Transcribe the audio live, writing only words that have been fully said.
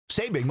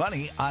Saving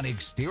money on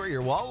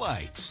exterior wall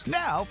lights.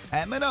 Now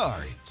at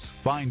Menards.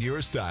 Find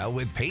your style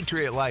with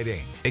Patriot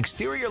Lighting.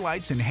 Exterior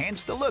lights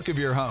enhance the look of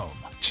your home.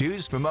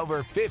 Choose from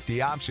over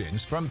 50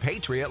 options from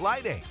Patriot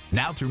Lighting.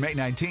 Now through May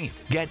 19th,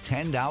 get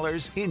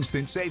 $10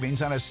 instant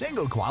savings on a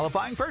single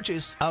qualifying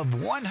purchase of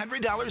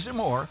 $100 or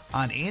more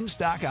on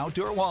in-stock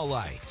outdoor wall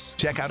lights.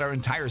 Check out our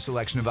entire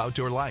selection of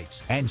outdoor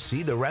lights and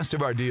see the rest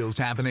of our deals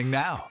happening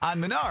now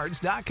on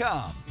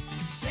Menards.com.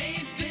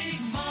 Save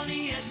big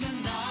money at Menards.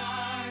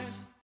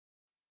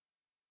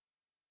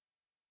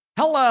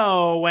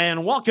 Hello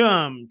and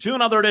welcome to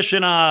another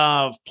edition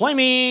of Play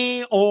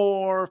Me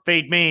or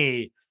Fade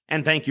Me.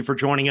 And thank you for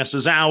joining us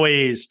as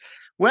always.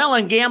 Well,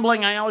 in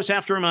gambling, I always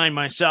have to remind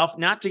myself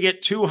not to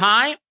get too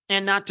high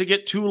and not to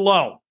get too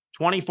low.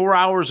 24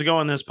 hours ago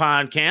in this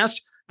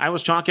podcast, I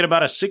was talking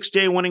about a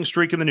 6-day winning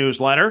streak in the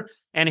newsletter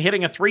and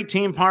hitting a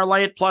 3-team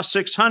parlay at plus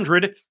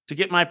 600 to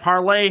get my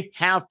parlay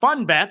have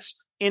fun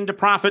bets into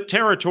profit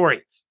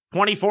territory.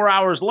 24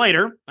 hours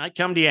later, I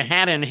come to you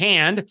hat in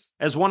hand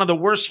as one of the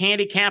worst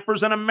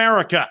handicappers in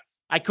America.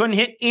 I couldn't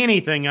hit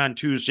anything on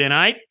Tuesday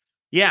night.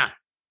 Yeah,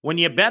 when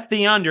you bet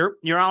the under,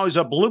 you're always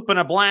a bloop and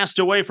a blast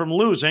away from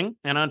losing.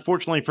 And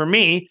unfortunately for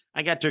me,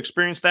 I got to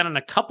experience that in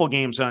a couple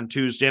games on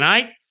Tuesday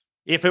night.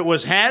 If it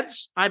was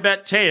heads, I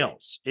bet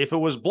tails. If it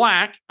was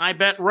black, I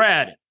bet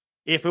red.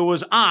 If it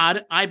was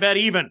odd, I bet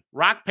even.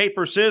 Rock,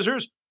 paper,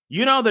 scissors.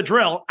 You know the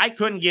drill. I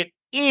couldn't get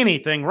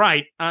anything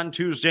right on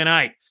Tuesday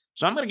night.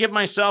 So I'm going to give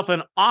myself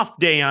an off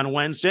day on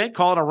Wednesday.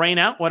 Call it a rain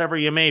out, whatever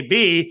you may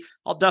be.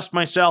 I'll dust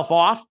myself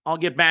off. I'll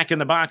get back in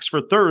the box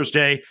for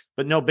Thursday,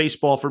 but no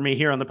baseball for me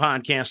here on the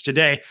podcast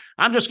today.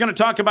 I'm just going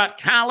to talk about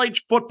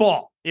college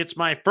football. It's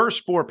my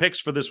first 4 picks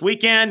for this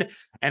weekend,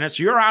 and it's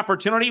your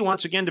opportunity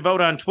once again to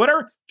vote on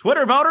Twitter.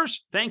 Twitter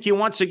voters, thank you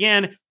once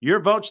again. Your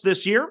votes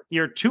this year,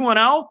 you're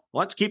 2-0.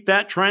 Let's keep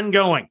that trend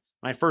going.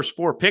 My first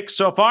 4 picks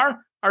so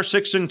far are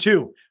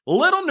 6-2. A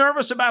little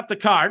nervous about the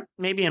card,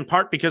 maybe in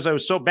part because I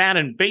was so bad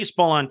in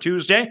baseball on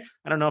Tuesday.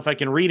 I don't know if I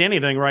can read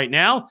anything right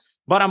now,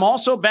 but I'm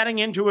also betting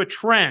into a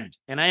trend,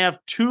 and I have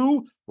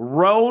 2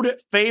 road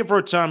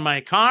favorites on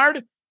my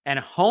card, and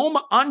home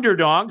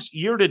underdogs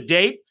year to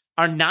date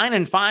are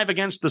 9-5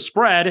 against the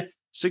spread,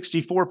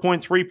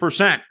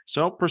 64.3%.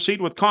 So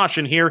proceed with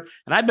caution here,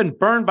 and I've been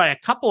burned by a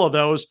couple of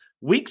those.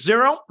 Week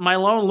 0, my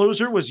lone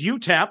loser was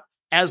UTEP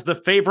as the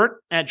favorite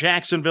at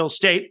Jacksonville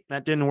State.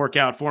 That didn't work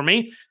out for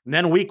me. And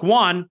then week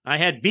 1, I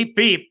had beep,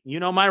 beep.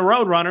 You know, my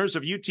Roadrunners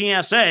of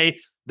UTSA,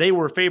 they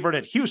were favored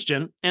at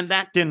Houston, and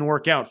that didn't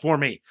work out for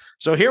me.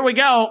 So here we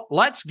go.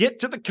 Let's get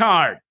to the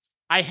card.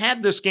 I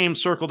had this game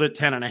circled at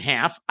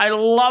 10.5. I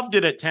loved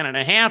it at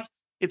 10.5.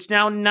 It's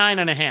now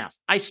 9.5.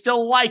 I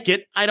still like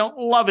it. I don't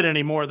love it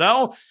anymore,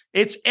 though.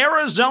 It's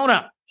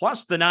Arizona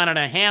plus the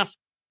 9.5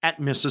 at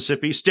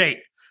Mississippi State.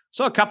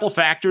 So a couple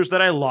factors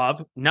that I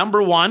love.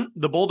 Number 1,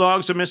 the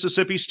Bulldogs of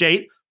Mississippi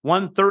State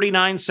won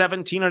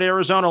 39-17 at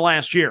Arizona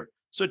last year.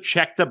 So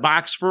check the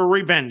box for a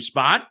revenge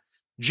spot.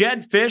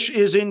 Jed Fish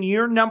is in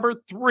year number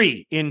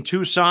 3 in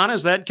Tucson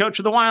as the head coach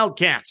of the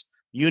Wildcats.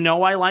 You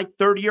know I like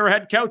third-year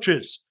head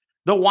coaches.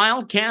 The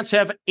Wildcats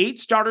have 8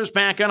 starters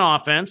back on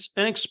offense,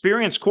 an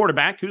experienced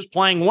quarterback who's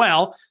playing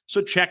well,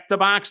 so check the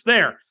box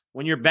there.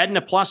 When you're betting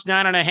a plus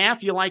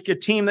 9.5, you like a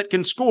team that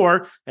can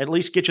score, at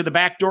least get you the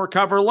backdoor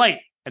cover late.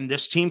 And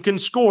this team can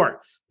score.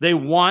 They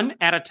won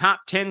at a top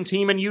 10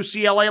 team in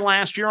UCLA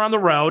last year on the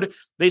road.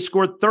 They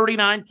scored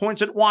 39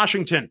 points at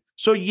Washington.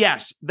 So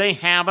yes, they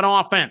have an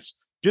offense.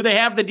 Do they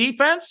have the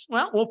defense?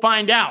 Well, we'll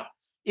find out.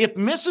 If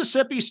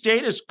Mississippi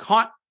State is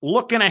caught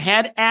looking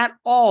ahead at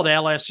all to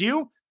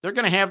LSU, they're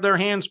going to have their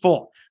hands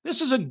full.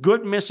 This is a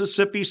good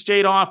Mississippi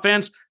State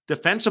offense.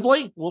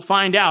 Defensively, we'll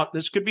find out.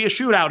 This could be a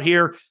shootout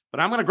here,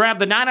 but I'm going to grab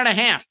the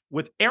 9.5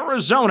 with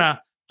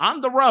Arizona on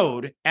the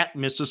road at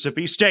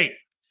Mississippi State.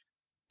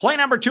 Play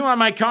number 2 on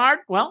my card,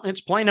 well, it's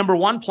play number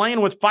 1,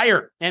 playing with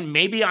fire. And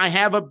maybe I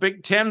have a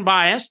Big Ten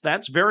bias.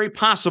 That's very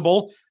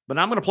possible. But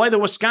I'm going to play the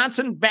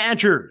Wisconsin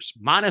Badgers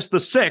minus the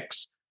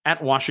 6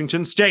 at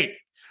Washington State.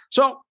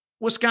 So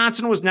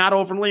Wisconsin was not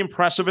overly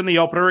impressive in the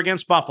opener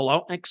against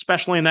Buffalo,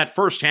 especially in that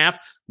first half.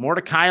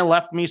 Mordecai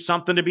left me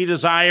something to be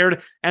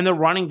desired, and the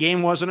running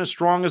game wasn't as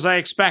strong as I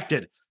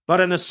expected. But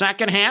in the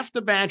second half,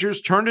 the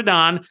Badgers turned it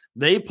on.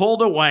 They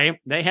pulled away.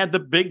 They had the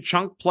big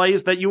chunk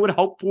plays that you would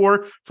hope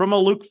for from a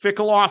Luke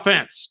Fickell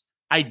offense.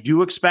 I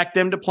do expect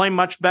them to play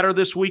much better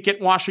this week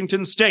at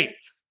Washington State.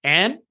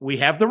 And we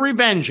have the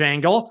revenge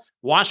angle.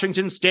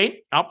 Washington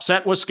State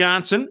upset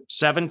Wisconsin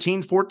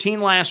 17-14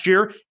 last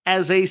year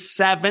as a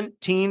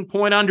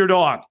 17-point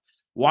underdog.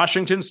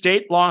 Washington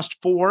State lost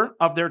 4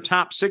 of their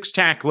top 6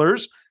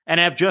 tacklers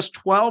and have just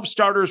 12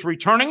 starters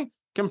returning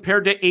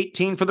compared to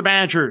 18 for the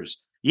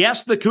Badgers.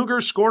 Yes, the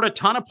Cougars scored a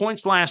ton of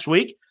points last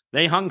week.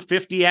 They hung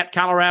 50 at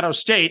Colorado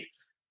State.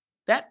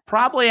 That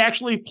probably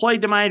actually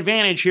played to my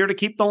advantage here to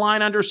keep the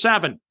line under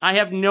 7. I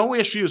have no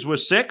issues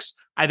with 6.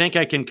 I think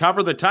I can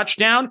cover the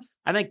touchdown.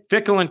 I think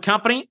Fickell and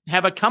company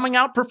have a coming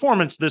out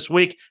performance this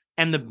week,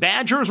 and the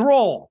Badgers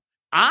roll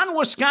on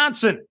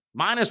Wisconsin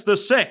minus the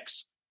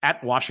 6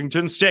 at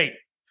Washington State.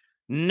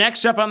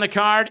 Next up on the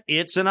card,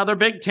 it's another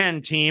Big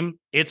Ten team.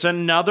 It's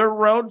another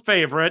road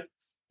favorite.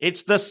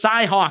 It's the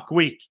Cyhawk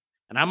week,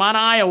 and I'm on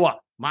Iowa,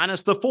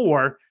 minus the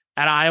 4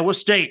 at Iowa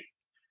State.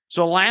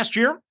 So last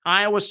year,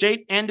 Iowa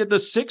State ended the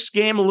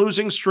 6-game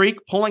losing streak,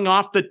 pulling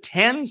off the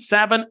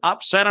 10-7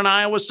 upset in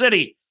Iowa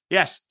City.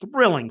 Yes,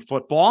 thrilling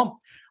football.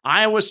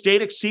 Iowa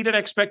State exceeded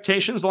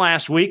expectations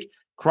last week,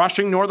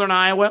 crushing Northern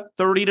Iowa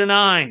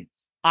 30-9.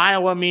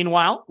 Iowa,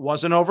 meanwhile,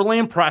 wasn't overly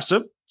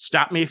impressive.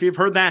 Stop me if you've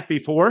heard that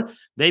before.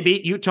 They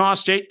beat Utah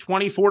State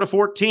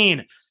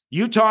 24-14.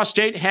 Utah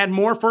State had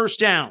more first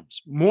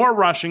downs, more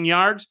rushing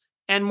yards,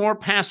 and more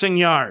passing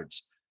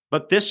yards.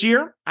 But this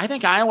year, I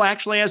think Iowa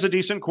actually has a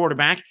decent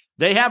quarterback.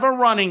 They have a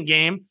running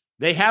game.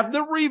 They have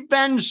the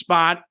revenge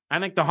spot. I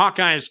think the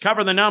Hawkeyes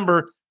cover the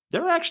number.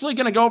 They're actually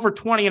going to go over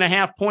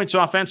 20.5 points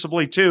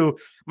offensively, too.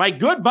 My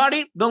good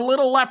buddy, the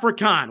Little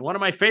Leprechaun, one of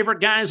my favorite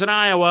guys in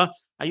Iowa.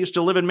 I used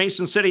to live in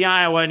Mason City,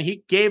 Iowa, and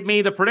he gave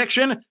me the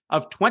prediction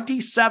of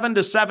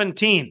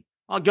 27-17.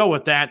 I'll go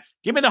with that.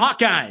 Give me the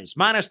Hawkeyes,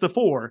 minus the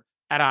 4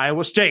 at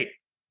Iowa State.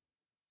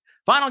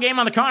 Final game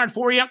on the card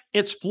for you.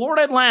 It's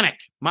Florida Atlantic,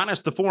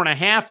 minus the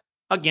 4.5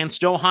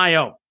 against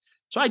Ohio.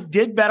 So I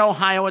did bet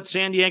Ohio at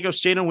San Diego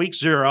State in week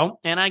 0,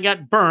 and I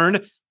got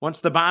burned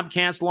once the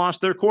Bobcats lost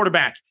their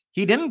quarterback.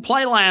 He didn't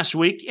play last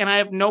week, and I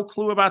have no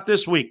clue about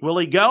this week. Will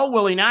he go?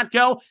 Will he not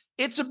go?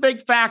 It's a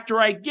big factor.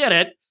 I get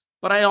it,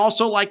 but I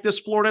also like this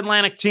Florida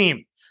Atlantic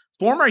team.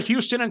 Former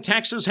Houston and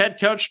Texas head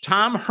coach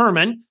Tom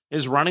Herman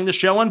is running the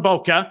show in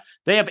Boca.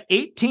 They have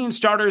 18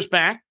 starters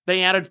back.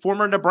 They added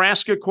former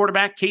Nebraska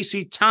quarterback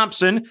Casey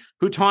Thompson,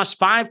 who tossed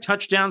 5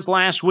 touchdowns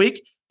last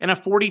week in a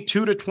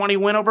 42-20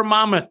 win over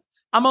Monmouth.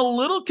 I'm a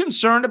little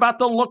concerned about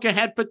the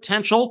look-ahead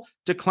potential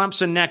to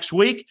Clemson next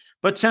week,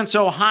 but since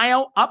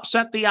Ohio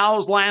upset the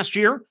Owls last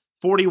year,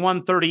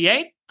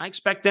 41-38, I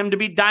expect them to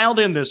be dialed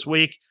in this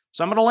week.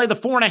 So I'm going to lay the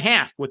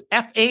 4.5 with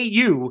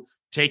FAU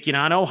taking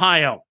on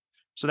Ohio.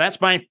 So that's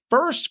my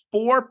first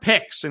 4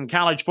 picks in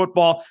college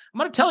football. I'm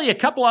going to tell you a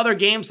couple other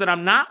games that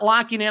I'm not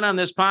locking in on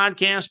this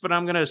podcast, but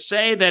I'm going to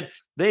say that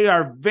they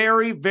are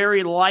very,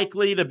 very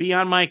likely to be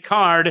on my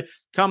card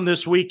come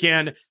this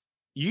weekend.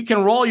 You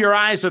can roll your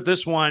eyes at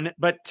this one,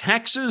 but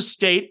Texas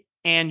State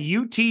and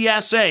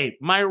UTSA,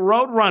 my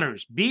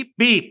Roadrunners, beep,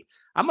 beep.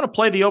 I'm going to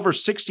play the over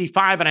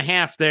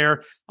 65.5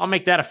 there. I'll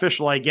make that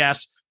official, I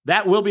guess.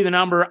 That will be the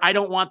number. I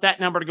don't want that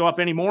number to go up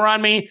any more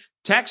on me.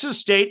 Texas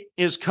State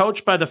is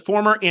coached by the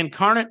former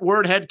Incarnate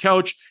Word head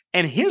coach,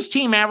 and his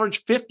team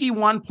averaged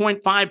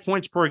 51.5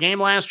 points per game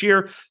last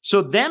year.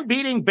 So them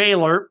beating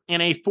Baylor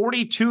in a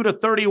 42-31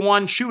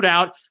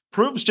 shootout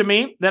proves to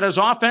me that his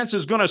offense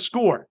is going to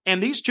score.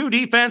 And these two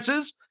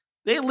defenses,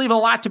 they leave a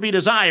lot to be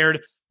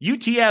desired.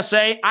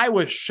 UTSA, I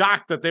was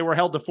shocked that they were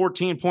held to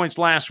 14 points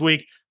last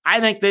week. I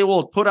think they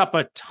will put up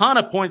a ton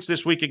of points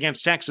this week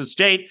against Texas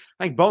State.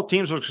 I think both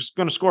teams are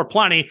going to score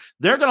plenty.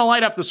 They're going to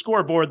light up the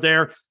scoreboard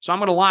there. So I'm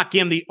going to lock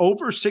in the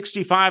over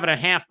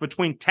 65.5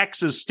 between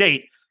Texas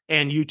State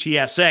and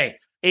UTSA.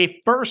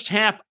 A first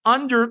half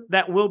under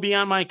that will be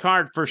on my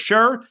card for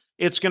sure.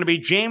 It's going to be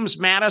James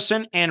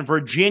Madison and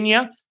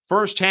Virginia.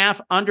 First half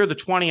under the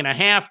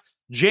 20.5.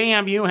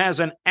 JMU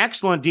has an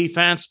excellent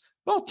defense.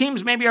 Both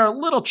teams maybe are a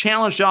little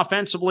challenged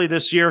offensively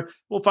this year.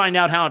 We'll find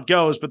out how it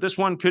goes, but this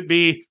one could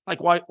be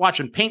like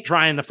watching paint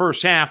dry in the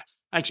first half.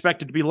 I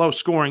expect it to be low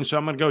scoring, so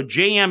I'm going to go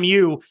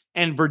JMU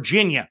and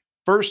Virginia.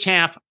 First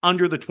half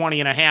under the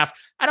 20.5.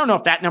 I don't know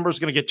if that number is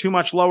going to get too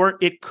much lower.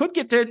 It could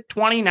get to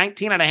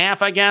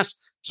 19.5, I guess.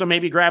 So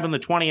maybe grabbing the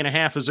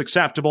 20.5 is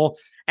acceptable.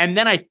 And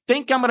then I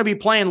think I'm going to be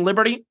playing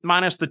Liberty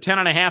minus the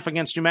 10.5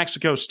 against New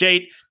Mexico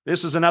State.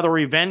 This is another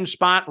revenge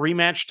spot,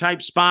 rematch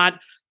type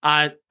spot.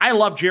 I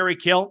love Jerry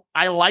Kill.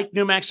 I like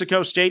New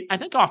Mexico State. I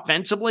think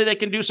offensively they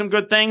can do some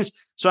good things.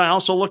 So I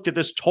also looked at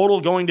this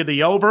total going to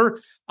the over.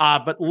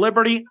 But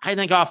Liberty, I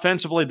think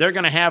offensively they're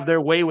going to have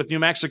their way with New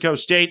Mexico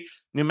State.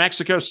 New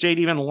Mexico State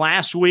even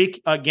last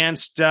week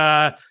against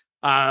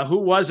who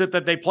was it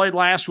that they played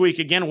last week?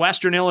 Again,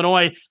 Western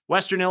Illinois.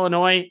 Western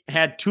Illinois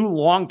had 2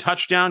 long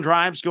touchdown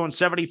drives going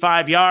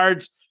 75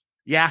 yards.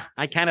 Yeah,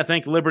 I kind of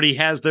think Liberty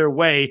has their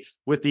way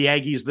with the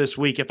Aggies this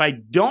week. If I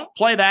don't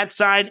play that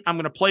side, I'm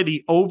going to play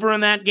the over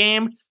in that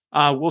game.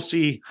 We'll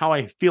see how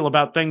I feel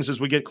about things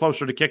as we get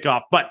closer to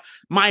kickoff. But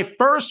my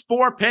first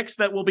 4 picks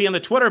that will be in the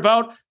Twitter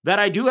vote that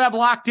I do have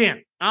locked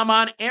in. I'm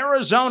on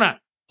Arizona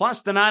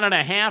plus the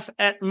 9.5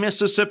 at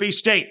Mississippi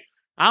State.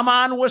 I'm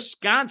on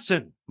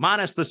Wisconsin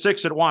minus the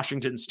 6 at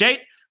Washington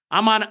State.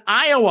 I'm on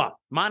Iowa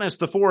minus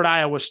the 4 at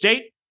Iowa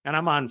State. And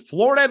I'm on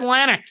Florida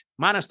Atlantic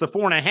minus the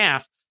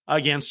 4.5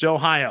 against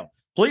Ohio.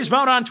 Please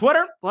vote on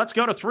Twitter. Let's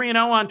go to 3-0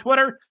 on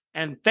Twitter.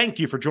 And thank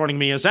you for joining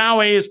me as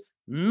always.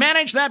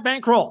 Manage that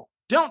bankroll.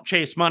 Don't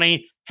chase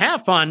money.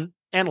 Have fun.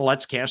 And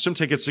let's cash some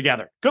tickets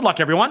together. Good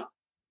luck, everyone.